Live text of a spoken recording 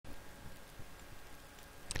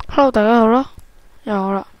Hello，大家好啦，又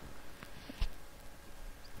我啦。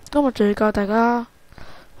今日就要教大家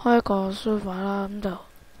開一個 server 啦，咁就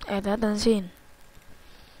等一等先。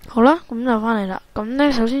好啦，咁就返嚟啦。咁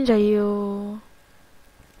呢，首先就要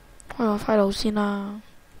開個 file 先啦。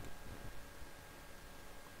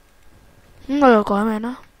咁我就改名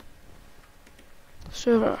啦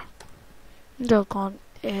 ，server。咁就講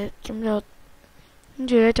咁就跟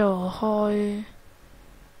住呢就開。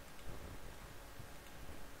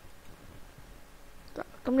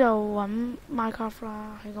咁就揾 Minecraft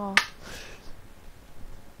啦，喺個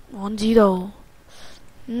網址度，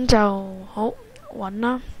咁就好揾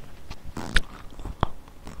啦。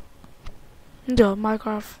咁就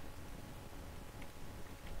Minecraft，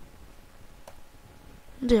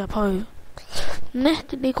 咁就入去。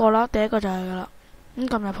咁呢個啦，第一個就係噶啦。咁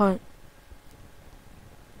撳入去，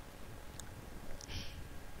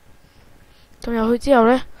撳入去之後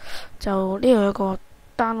呢，就呢度有個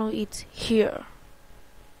download it here。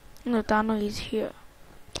咁就 download it here，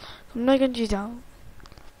 咁呢跟住就呢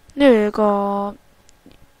度有個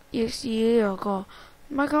亦是有個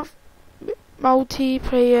Minecraft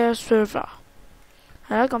multiplayer server，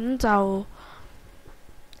 係啦，咁就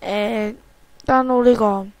download 呢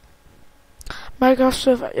個 Minecraft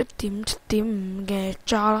server 1.7.5嘅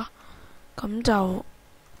jar 啦，咁就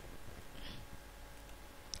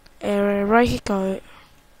right click 佢。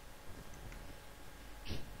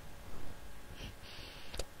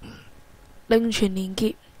另存連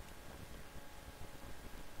結，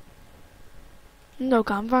咁就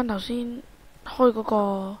揀翻頭先開嗰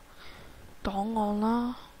個檔案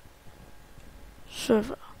啦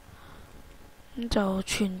 ，server， 咁就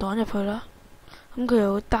存檔入去啦，咁佢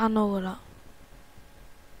就會 download 噶啦，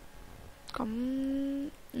咁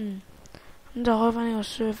就開翻呢個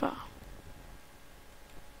server，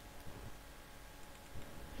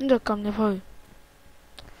 咁就撳入去。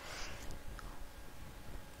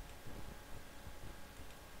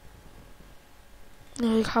你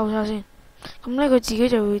可以扣下先，咁呢佢自己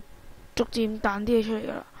就會逐漸彈啲嘢出嚟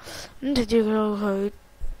噶啦。咁直接佢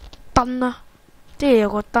燈啦，即係有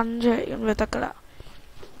個燈出嚟咁就得噶啦。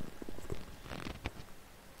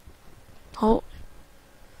好，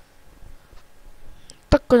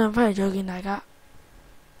得嗰陣翻嚟再見大家。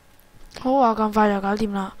好，話咁快就搞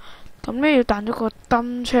掂啦。咁呢要彈咗個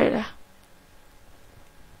燈出嚟呢，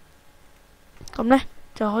咁呢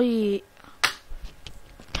就可以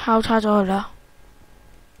交叉咗佢啦。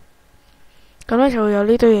咁呢就會有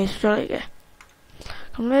呢堆嘢出咗嚟嘅。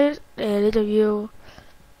咁呢你就要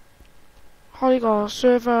開呢個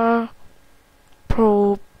server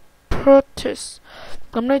properties。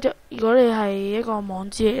咁呢就如果你係一個網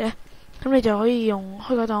址嚟呢，咁你就可以用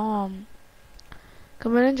開個檔案，咁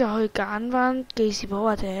樣呢就可以揀翻記事簿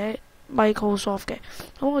或者 Microsoft 嘅。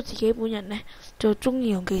咁我自己本人呢就中意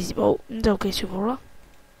用記事簿，咁就記事簿咯。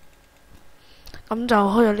咁就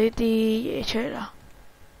開咗呢啲嘢出嚟啦。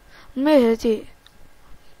咁咩寫字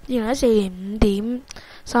？2014年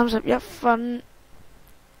5:31:26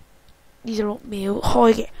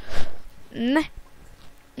開嘅。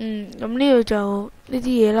咁呢度就呢啲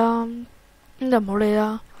嘢啦，咁就唔好理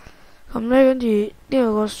啦。咁呢跟住呢度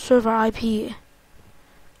有個 server IP 嘅。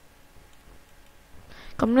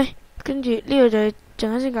咁呢跟住呢度就陣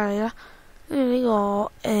間先隔離啦。跟住呢個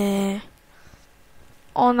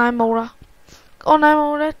online mode 啦。online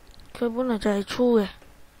mode 呢佢本來就係 true 嘅。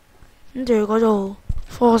咁就要改做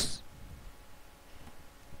false，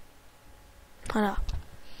 係啦。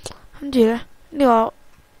跟住呢個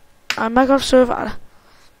Minecraft server 咧，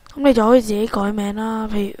咁你就可以自己改名啦。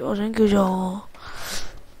譬如我想叫做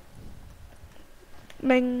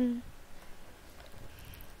Min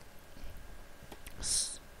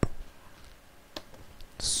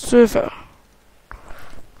server，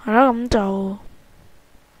 係啦，咁就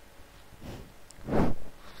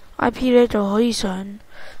IP 呢就可以上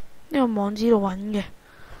呢個網址度揾嘅，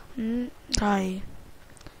就係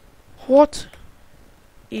what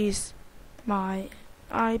is my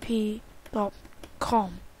IP.com，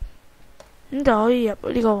 咁就可以入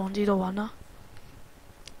呢個網址度揾啦。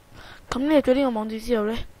咁你入咗呢個網址之後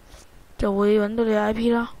呢，就會揾到你嘅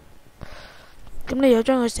IP 啦。咁你又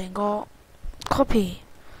將佢成個 copy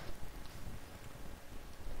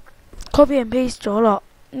and paste 咗落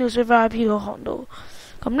呢個 server IP 嗰行度。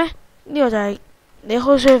咁呢個就係你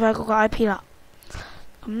開 server 嗰個 IP 啦。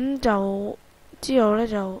咁就之後呢，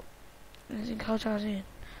就你先交叉先。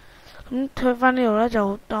咁退翻呢度呢，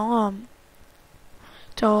就檔案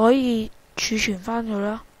就可以儲存翻佢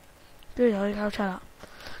啦，跟住就可以交叉啦。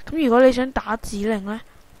咁如果你想打指令呢，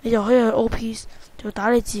你就可以去 OP 就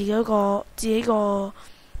打你自己個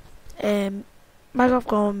Minecraft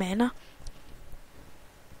個名啦。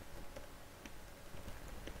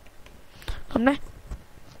咁呢，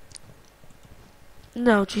咁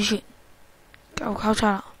就儲存夠交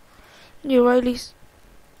叉啦。跟住 write list，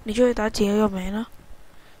你就可以打自己個名啦。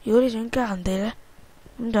如果你想加人哋呢，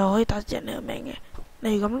咁就可以打人哋個名嘅，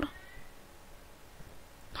例如咁咯。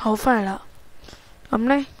好，翻嚟啦。咁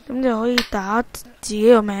呢，咁就可以打自己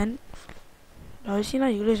個名落去先啦。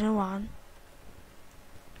如果你想玩，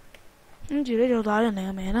跟住呢就打人哋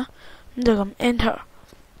個名啦。咁就咁 enter，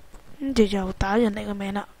跟住就打人哋個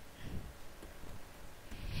名啦。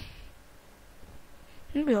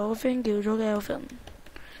咁譬如我個 friend 叫咗嘅 Elvin，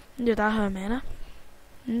咁就打佢個名啦。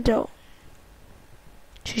咁就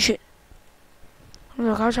儲存，咁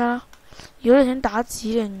就交叉啦。如果你想打指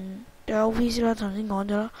令，就有 PC 啦，頭先講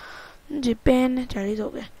咗啦。跟住 band 呢就喺呢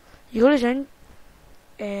度嘅。如果你想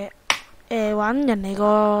玩人哋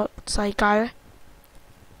個世界呢，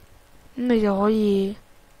咁你就可以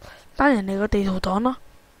單人哋個地圖檔咯。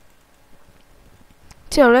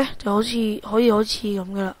之後呢就好似可以好似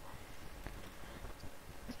咁噶啦。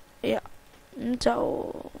咁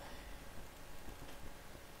就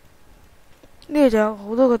呢度就有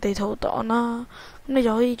好多個地圖檔啦。咁你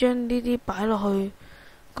就可以將呢啲擺落去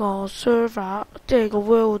個 server， 即係個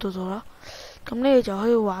world 度啦。咁呢你就可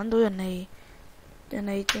以玩到人哋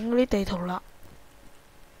整嗰啲地圖啦。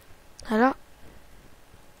係啦。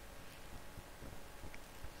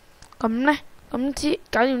咁呢，咁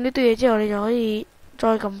搞掂呢堆嘢之後，你就可以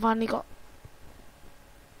再撳翻呢個。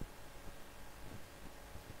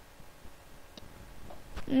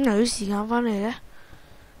咁由於時間翻嚟呢，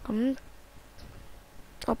咁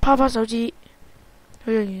我啪啪手指，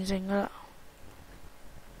佢就完成噶啦。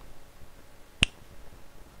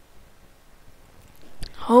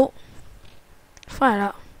好，翻嚟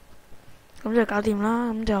啦，咁就搞掂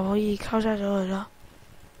啦，咁就可以交叉咗佢啦。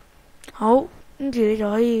好，跟住你就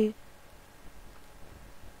可以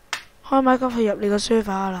開Minecraft去入你個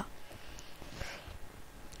server 啦。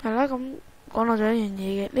係啦，咁講到咗一樣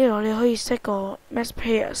嘢嘅，呢度你可以 set 個 max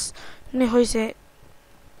players，咁你可以 set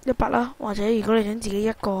 100啦，或者如果你想自己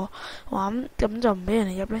一個玩，咁就唔俾人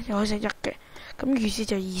哋入呢，就可以 set 1嘅，咁預設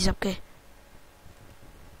就20嘅。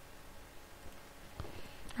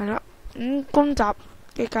係啦，咁今集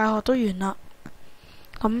嘅教學都完啦，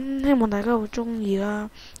咁希望大家會中意啦，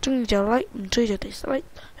中意就 like， 唔中意就 dislike，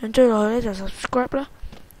 想追落去呢就 subscribe 啦。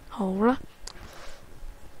好啦，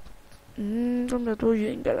今日都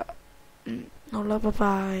完噶啦，好啦，拜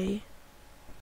拜。